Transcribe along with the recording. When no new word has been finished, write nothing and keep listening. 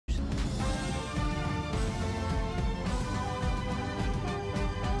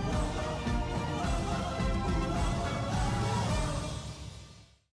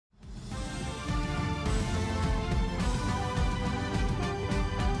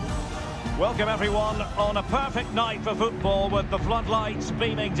Welcome everyone on a perfect night for football with the floodlights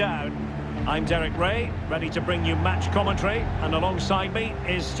beaming down. I'm Derek Ray, ready to bring you match commentary, and alongside me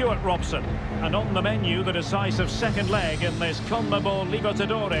is Stuart Robson. And on the menu, the decisive second leg in this CONMEBOL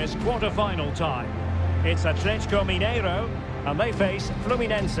Libertadores quarter-final tie. It's Atlético Mineiro, and they face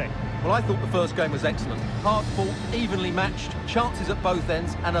Fluminense. Well, I thought the first game was excellent. Hard-fought, evenly matched, chances at both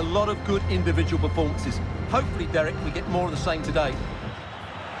ends, and a lot of good individual performances. Hopefully, Derek, we get more of the same today.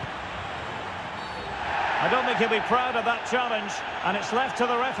 I don't think he'll be proud of that challenge, and it's left to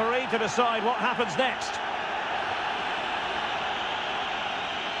the referee to decide what happens next.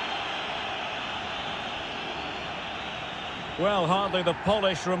 Well, hardly the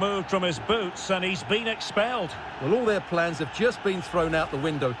polish removed from his boots, and he's been expelled. Well, all their plans have just been thrown out the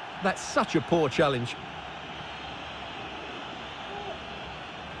window. That's such a poor challenge.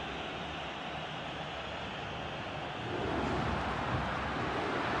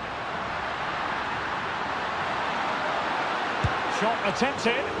 Shot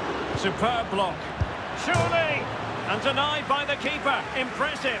attempted. Superb block. Surely! And denied by the keeper.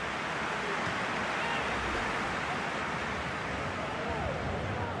 Impressive.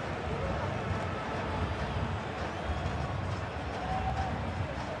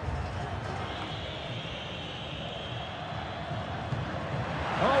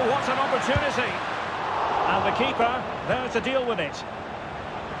 Oh, what an opportunity. And the keeper there to deal with it.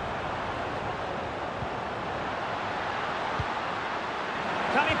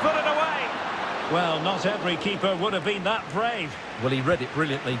 Can he put it away? Well, not every keeper would have been that brave. Well, he read it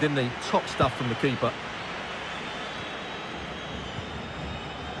brilliantly, didn't he? Top stuff from the keeper.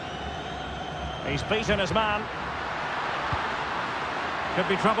 He's beaten his man. Could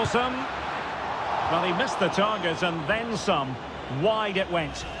be troublesome. Well, he missed the target and then some. Wide it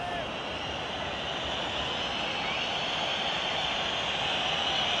went.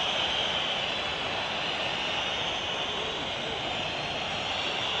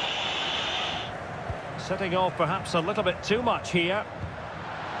 Setting off perhaps a little bit too much here.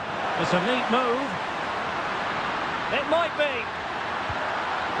 It's a neat move. It might be.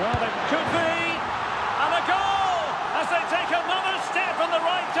 Well, it could be. And a goal! As they take another step in the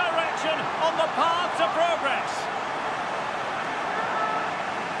right direction on the path to progress.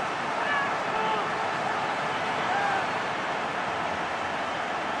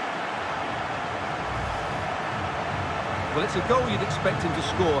 Well, it's a goal you'd expect him to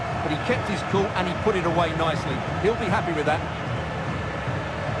score, but he kept his cool and he put it away nicely. He'll be happy with that.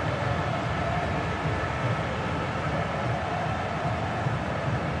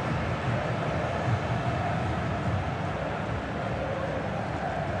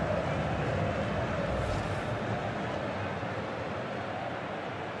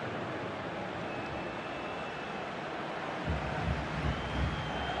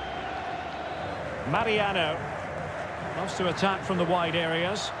 Mariano loves to attack from the wide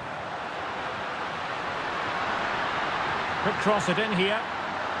areas. Could cross it in here.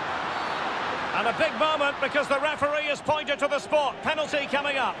 And a big moment because the referee has pointed to the spot. Penalty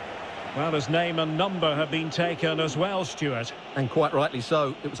coming up. Well, his name and number have been taken as well, Stuart. And quite rightly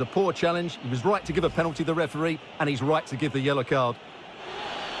so. It was a poor challenge. He was right to give a penalty to the referee, and he's right to give the yellow card.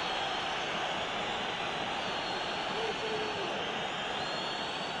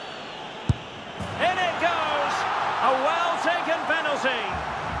 A well-taken penalty.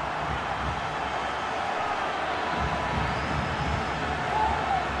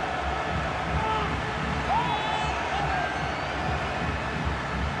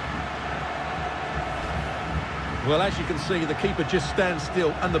 Well, as you can see, the keeper just stands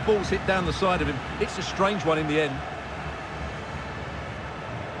still and the ball's hit down the side of him. It's a strange one in the end.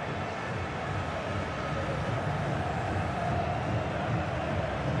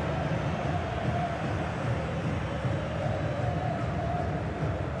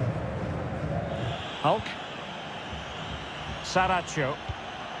 Hulk. Saracho.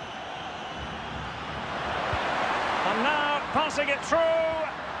 And now passing it through.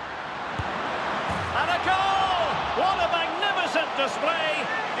 And a goal! What a magnificent display.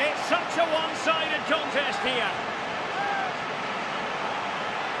 It's such a one-sided contest here.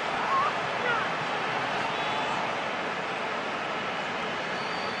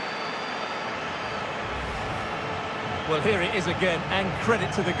 Well, here it is again, and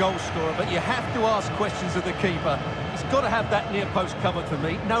credit to the goal scorer, but you have to ask questions of the keeper. He's got to have that near post covered for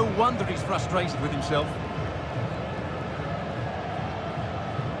me. No wonder he's frustrated with himself.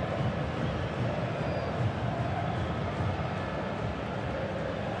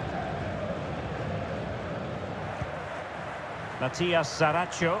 Matias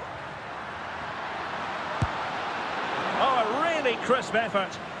Saracho. Oh, a really crisp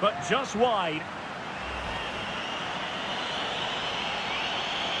effort, but just wide.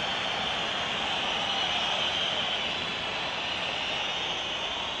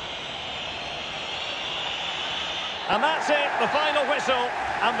 And that's it, the final whistle,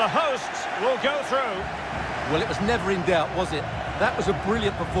 and the hosts will go through. Well, it was never in doubt, was it? That was a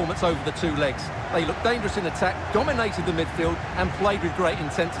brilliant performance over the two legs. They looked dangerous in attack, dominated the midfield, and played with great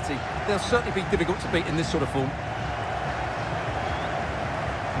intensity. They'll certainly be difficult to beat in this sort of form.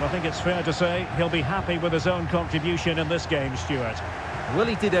 And I think it's fair to say he'll be happy with his own contribution in this game, Stuart. Well,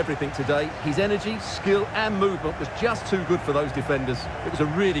 he did everything today. His energy, skill and movement was just too good for those defenders. It was a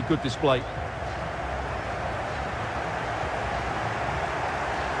really good display.